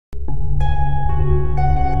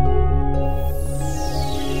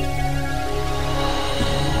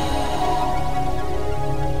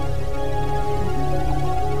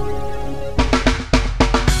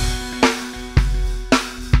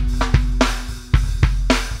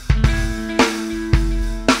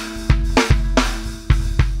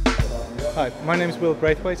My name is Will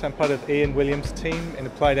Braithwaite. I'm part of Ian Williams' team in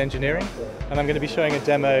Applied Engineering, and I'm going to be showing a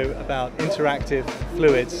demo about interactive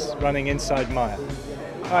fluids running inside Maya.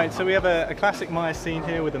 Alright, so we have a classic Maya scene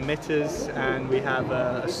here with emitters, and we have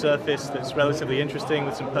a surface that's relatively interesting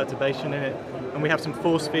with some perturbation in it, and we have some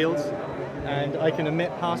force fields, and I can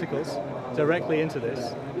emit particles directly into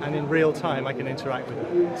this, and in real time I can interact with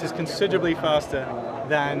it. This is considerably faster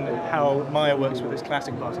than how Maya works with its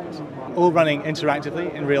classic particles. All running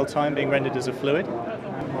interactively in real time, being rendered as a fluid.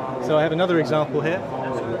 So I have another example here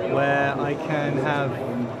where I can have,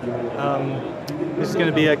 this is going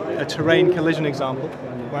to be a terrain collision example,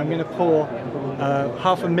 where I'm going to pour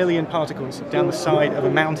 500,000 particles down the side of a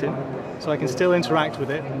mountain, so I can still interact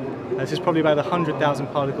with it. This is probably about 100,000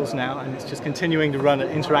 particles now, and it's just continuing to run at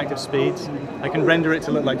interactive speeds. I can render it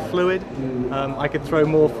to look like fluid. I could throw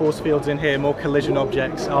more force fields in here, more collision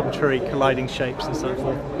objects, arbitrary colliding shapes and so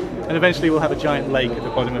forth. And eventually we'll have a giant lake at the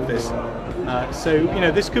bottom of this. So, you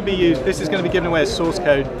know, this could be used, this is going to be given away as source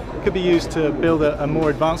code, could be used to build a more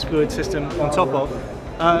advanced fluid system on top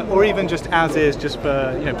of, or even just as is, just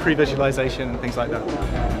for, you know, pre-visualization and things like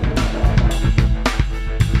that.